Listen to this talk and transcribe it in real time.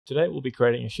Today we'll be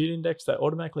creating a sheet index that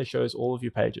automatically shows all of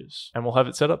your pages, and we'll have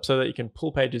it set up so that you can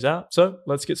pull pages out. So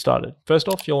let's get started. First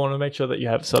off, you'll want to make sure that you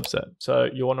have a subset. So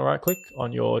you'll want to right click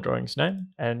on your drawing's name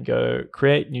and go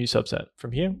create new subset.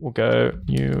 From here, we'll go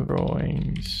new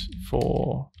drawings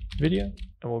for video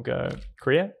and we'll go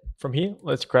create. From here,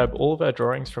 let's grab all of our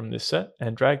drawings from this set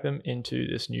and drag them into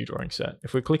this new drawing set.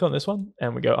 If we click on this one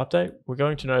and we go update, we're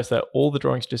going to notice that all the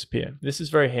drawings disappear. This is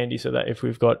very handy so that if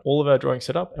we've got all of our drawings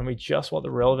set up and we just want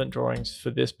the relevant drawings for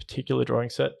this particular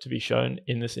drawing set to be shown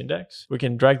in this index, we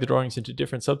can drag the drawings into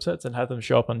different subsets and have them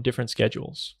show up on different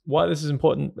schedules. Why this is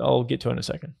important, I'll get to in a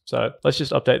second. So let's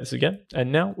just update this again.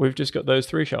 And now we've just got those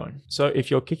three showing. So if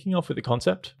you're kicking off with a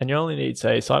concept and you only need,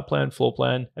 say, site plan, floor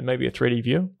plan, and maybe a 3D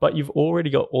view, but you've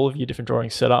already got all of your different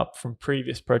drawings set up from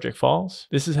previous project files,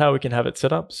 this is how we can have it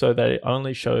set up so that it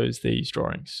only shows these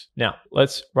drawings. Now,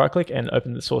 let's right click and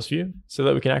open the source view so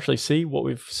that we can actually see what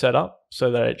we've set up so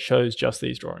that it shows just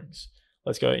these drawings.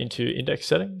 Let's go into index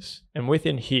settings, and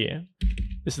within here,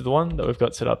 this is the one that we've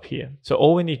got set up here. So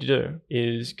all we need to do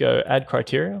is go add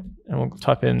criteria and we'll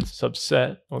type in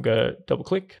subset. We'll go double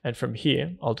click. And from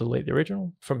here, I'll delete the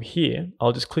original. From here,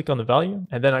 I'll just click on the value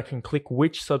and then I can click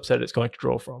which subset it's going to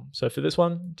draw from. So for this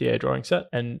one, DA drawing set.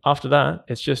 And after that,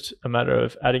 it's just a matter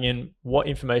of adding in what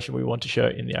information we want to show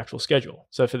in the actual schedule.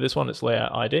 So for this one, it's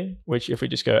layout ID, which if we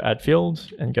just go add field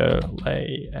and go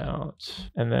layout,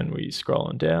 and then we scroll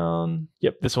on down.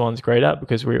 Yep, this one's grayed out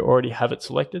because we already have it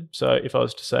selected. So if I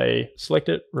was to say select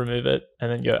it, remove it,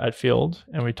 and then go add field,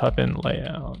 and we type in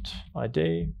layout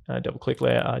ID, and I double click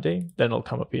layout ID, then it'll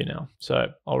come up here now.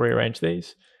 So I'll rearrange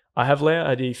these. I have layout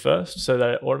ID first so that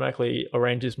it automatically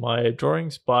arranges my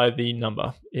drawings by the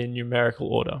number in numerical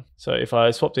order. So if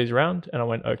I swap these around and I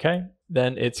went OK,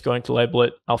 then it's going to label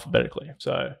it alphabetically.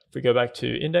 So if we go back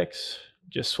to index,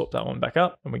 just swap that one back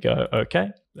up and we go OK,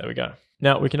 there we go.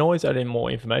 Now we can always add in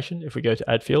more information. If we go to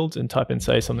add fields and type in,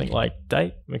 say, something like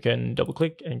date, we can double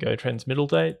click and go transmittal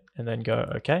date and then go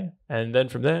OK. And then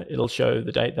from there, it'll show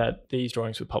the date that these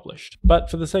drawings were published. But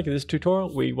for the sake of this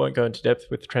tutorial, we won't go into depth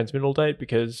with the transmittal date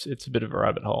because it's a bit of a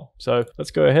rabbit hole. So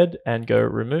let's go ahead and go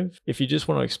remove. If you just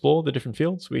want to explore the different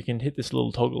fields, we can hit this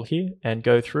little toggle here and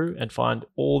go through and find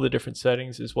all the different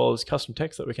settings as well as custom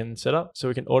text that we can set up so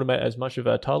we can automate as much of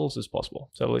our titles as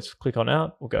possible. So let's click on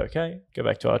out, we'll go OK, go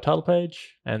back to our title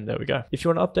page, and there we go. If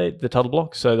you want to update the title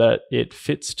block so that it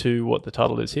fits to what the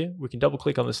title is here, we can double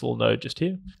click on this little node just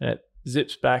here, and it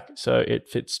zips back so it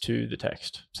fits to the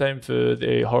text. Same for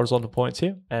the horizontal points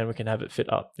here, and we can have it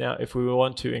fit up. Now, if we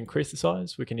want to increase the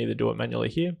size, we can either do it manually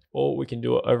here, or we can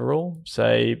do it overall,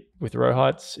 say with row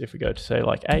heights, if we go to say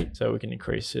like 8, so we can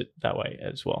increase it that way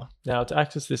as well. Now, to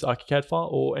access this ArchiCAD file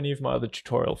or any of my other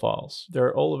tutorial files,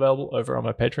 they're all available over on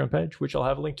my Patreon page, which I'll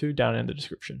have a link to down in the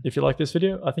description. If you like this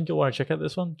video, I think you'll want to check out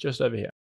this one just over here.